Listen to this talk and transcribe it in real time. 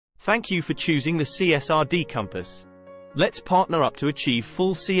Thank you for choosing the CSRD compass. Let's partner up to achieve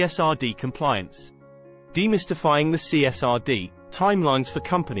full CSRD compliance. Demystifying the CSRD, Timelines for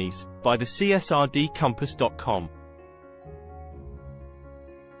Companies, by the CSRDcompass.com.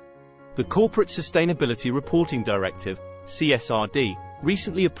 The Corporate Sustainability Reporting Directive, CSRD,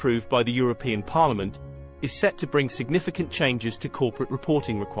 recently approved by the European Parliament, is set to bring significant changes to corporate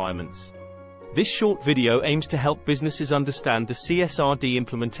reporting requirements. This short video aims to help businesses understand the CSRD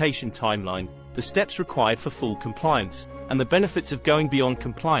implementation timeline, the steps required for full compliance, and the benefits of going beyond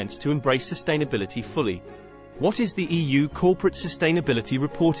compliance to embrace sustainability fully. What is the EU Corporate Sustainability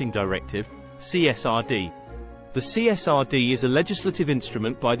Reporting Directive, CSRD? The CSRD is a legislative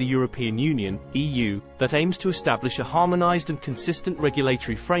instrument by the European Union, EU, that aims to establish a harmonized and consistent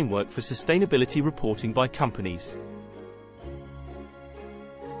regulatory framework for sustainability reporting by companies.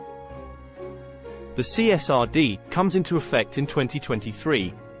 The CSRD comes into effect in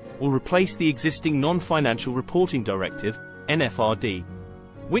 2023, will replace the existing Non-Financial Reporting Directive, NFRD.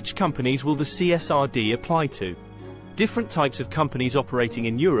 Which companies will the CSRD apply to? Different types of companies operating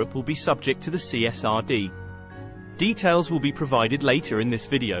in Europe will be subject to the CSRD. Details will be provided later in this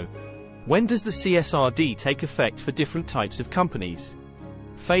video. When does the CSRD take effect for different types of companies?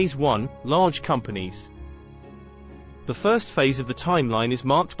 Phase 1, Large Companies. The first phase of the timeline is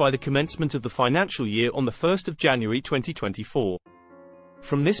marked by the commencement of the financial year on the 1st of January 2024.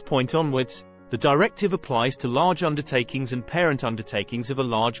 From this point onwards, the directive applies to large undertakings and parent undertakings of a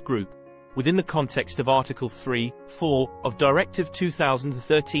large group, within the context of Article 3(4) of Directive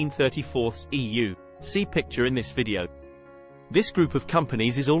 2013/34/EU. See picture in this video. This group of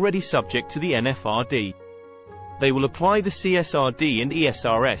companies is already subject to the NFRD. They will apply the CSRD and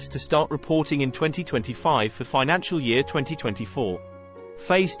ESRS to start reporting in 2025 for financial year 2024.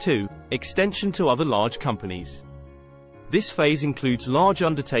 Phase 2, Extension to other large companies. This phase includes large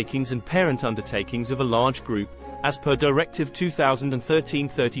undertakings and parent undertakings of a large group, as per Directive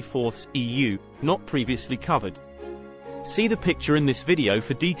 2013/34/EU, not previously covered. See the picture in this video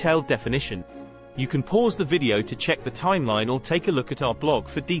for detailed definition. You can pause the video to check the timeline or take a look at our blog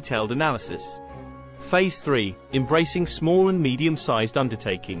for detailed analysis. Phase 3, Embracing small and medium-sized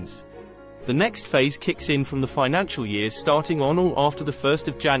undertakings. The next phase kicks in from the financial years starting on or after the 1st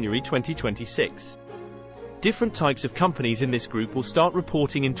of January 2026. Different types of companies in this group will start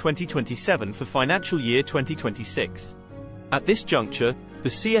reporting in 2027 for financial year 2026. At this juncture, the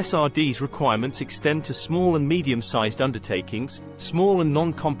CSRD's requirements extend to small and medium-sized undertakings, small and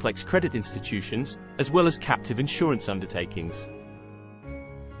non-complex credit institutions, as well as captive insurance undertakings.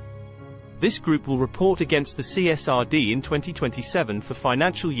 This group will report against the CSRD in 2027 for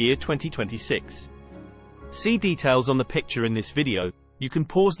financial year 2026. See details on the picture in this video. You can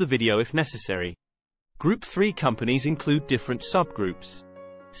pause the video if necessary. Group 3 companies include different subgroups.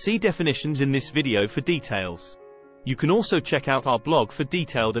 See definitions in this video for details. You can also check out our blog for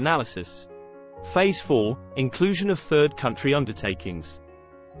detailed analysis. Phase 4, Inclusion of third country undertakings.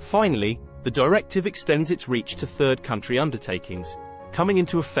 Finally, the directive extends its reach to third country undertakings, coming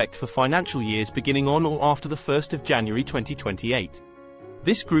into effect for financial years beginning on or after the 1st of January 2028.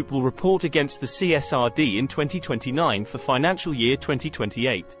 This group will report against the CSRD in 2029 for financial year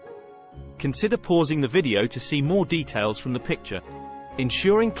 2028. Consider pausing the video to see more details from the picture.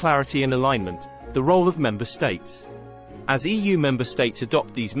 Ensuring clarity and alignment, the role of member states. As EU member states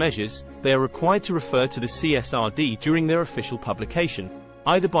adopt these measures, they are required to refer to the CSRD during their official publication,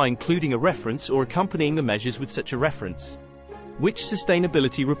 either by including a reference or accompanying the measures with such a reference. Which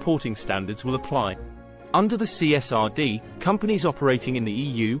sustainability reporting standards will apply? Under the CSRD, companies operating in the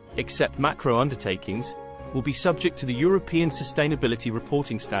EU, except macro undertakings, will be subject to the European Sustainability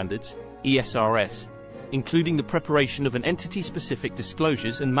Reporting Standards, ESRS, including the preparation of an entity-specific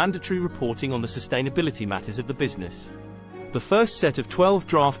disclosures and mandatory reporting on the sustainability matters of the business. The first set of 12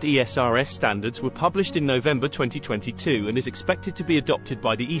 draft ESRS standards were published in November 2022 and is expected to be adopted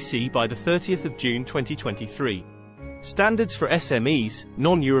by the EC by the 30th of June 2023. Standards for SMEs,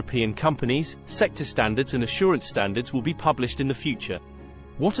 non-European companies, sector standards and assurance standards will be published in the future.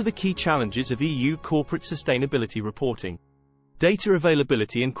 What are the key challenges of EU corporate sustainability reporting? Data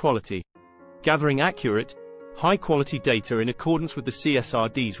availability and quality. Gathering accurate, high-quality data in accordance with the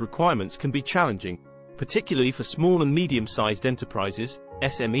CSRD's requirements can be challenging, particularly for small and medium-sized enterprises,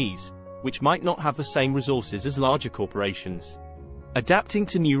 SMEs, which might not have the same resources as larger corporations. Adapting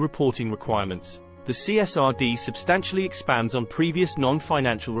to new reporting requirements. The CSRD substantially expands on previous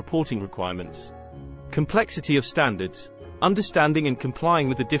non-financial reporting requirements. Complexity of standards. Understanding and complying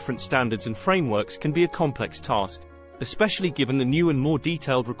with the different standards and frameworks can be a complex task, especially given the new and more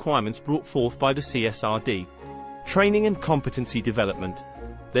detailed requirements brought forth by the CSRD. Training and competency development.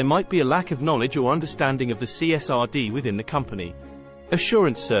 there might be a lack of knowledge or understanding of the CSRD within the company.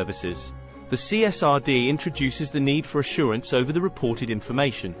 Assurance services. The CSRD introduces the need for assurance over the reported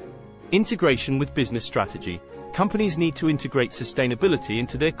information. Integration with business strategy. Companies need to integrate sustainability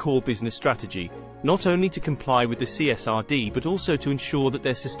into their core business strategy, not only to comply with the CSRD but also to ensure that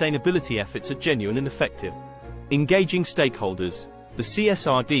their sustainability efforts are genuine and effective. Engaging stakeholders. The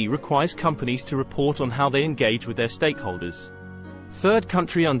CSRD requires companies to report on how they engage with their stakeholders. Third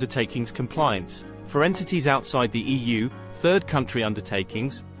country undertakings compliance. For entities outside the EU, third country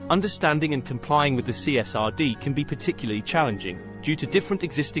undertakings, understanding and complying with the CSRD can be particularly challenging, due to different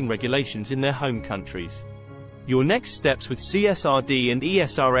existing regulations in their home countries. Your next steps with CSRD and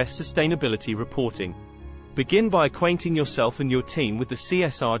ESRS sustainability reporting. Begin by acquainting yourself and your team with the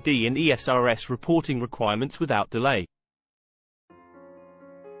CSRD and ESRS reporting requirements without delay.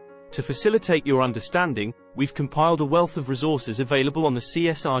 To facilitate your understanding, we've compiled a wealth of resources available on the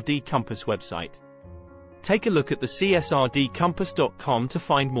CSRD Compass website. Take a look at the csrdcompass.com to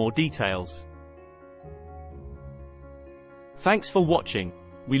find more details. Thanks for watching.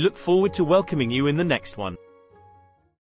 We look forward to welcoming you in the next one.